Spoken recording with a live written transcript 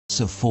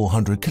of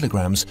 400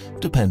 kilograms,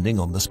 depending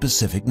on the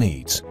specific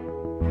needs.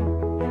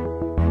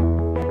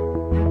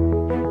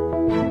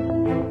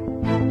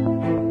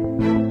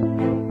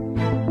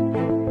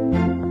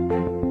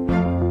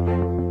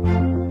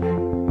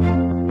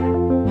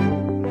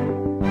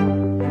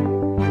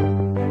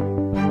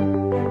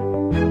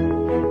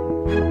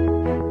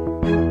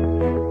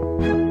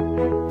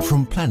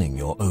 From planning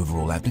your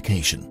overall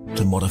application,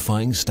 to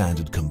modifying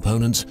standard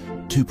components,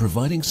 to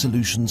providing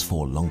solutions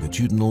for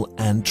longitudinal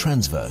and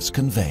transverse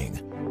conveying,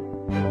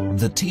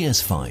 the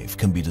TS5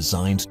 can be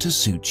designed to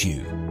suit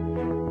you.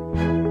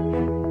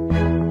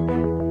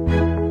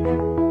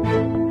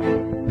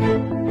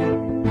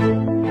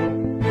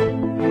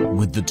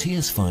 With the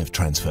TS5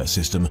 transfer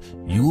system,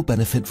 you will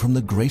benefit from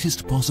the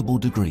greatest possible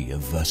degree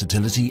of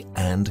versatility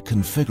and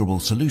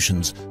configurable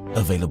solutions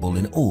available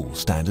in all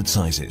standard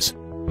sizes.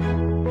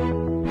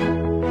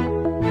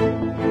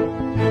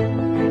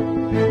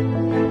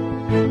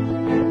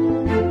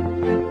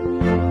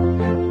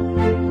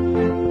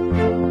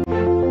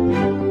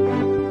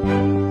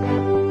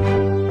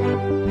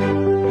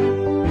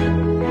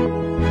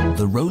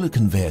 The roller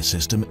conveyor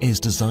system is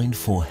designed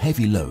for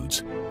heavy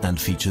loads and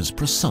features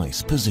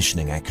precise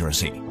positioning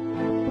accuracy.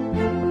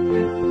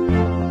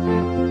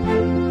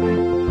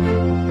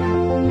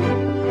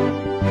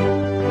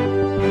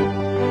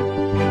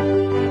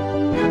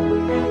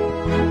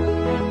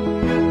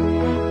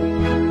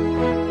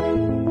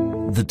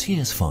 The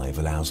TS5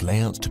 allows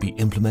layouts to be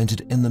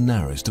implemented in the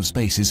narrowest of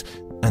spaces,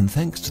 and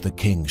thanks to the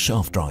King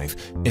shaft drive,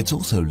 it's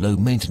also low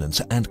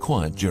maintenance and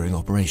quiet during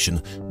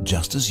operation,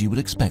 just as you would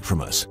expect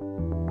from us.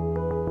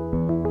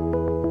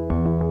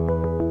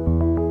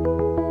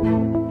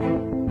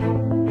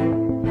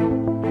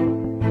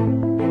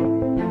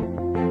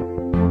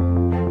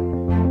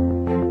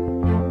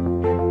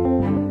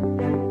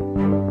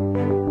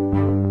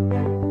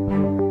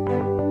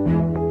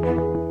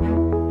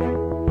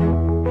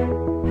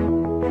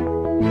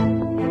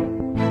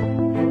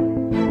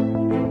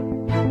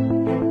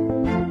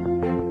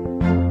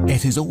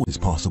 It is always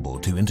possible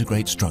to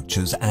integrate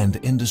structures and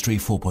Industry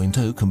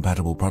 4.0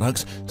 compatible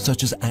products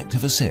such as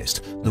Active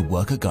Assist, the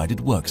worker-guided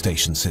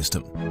workstation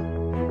system.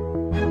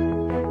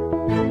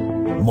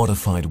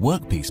 Modified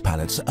workpiece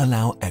pallets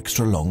allow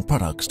extra long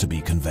products to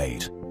be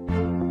conveyed.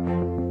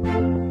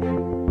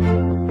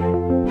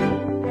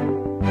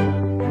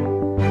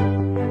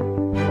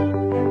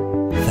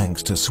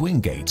 Thanks to swing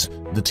gates,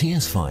 the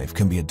TS5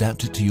 can be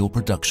adapted to your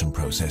production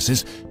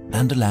processes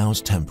and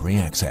allows temporary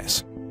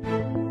access.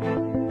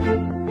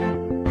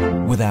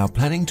 With our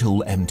planning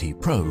tool MT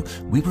Pro,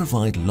 we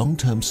provide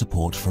long-term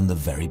support from the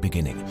very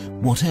beginning,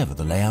 whatever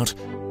the layout,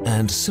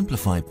 and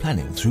simplify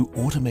planning through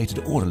automated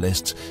order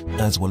lists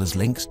as well as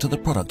links to the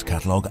product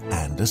catalog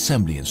and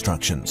assembly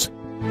instructions.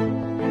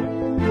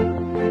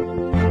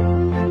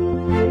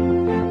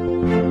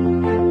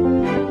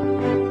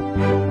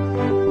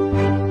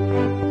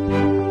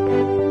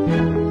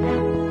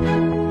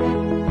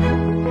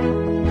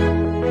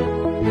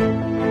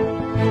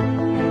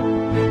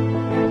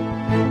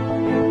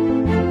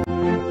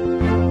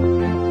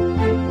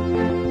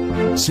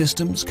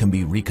 Systems can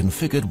be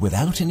reconfigured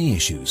without any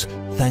issues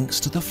thanks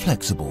to the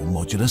flexible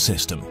modular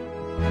system.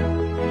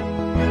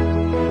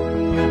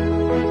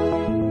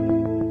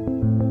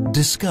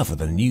 Discover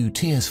the new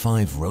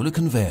TS5 roller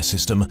conveyor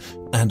system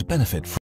and benefit from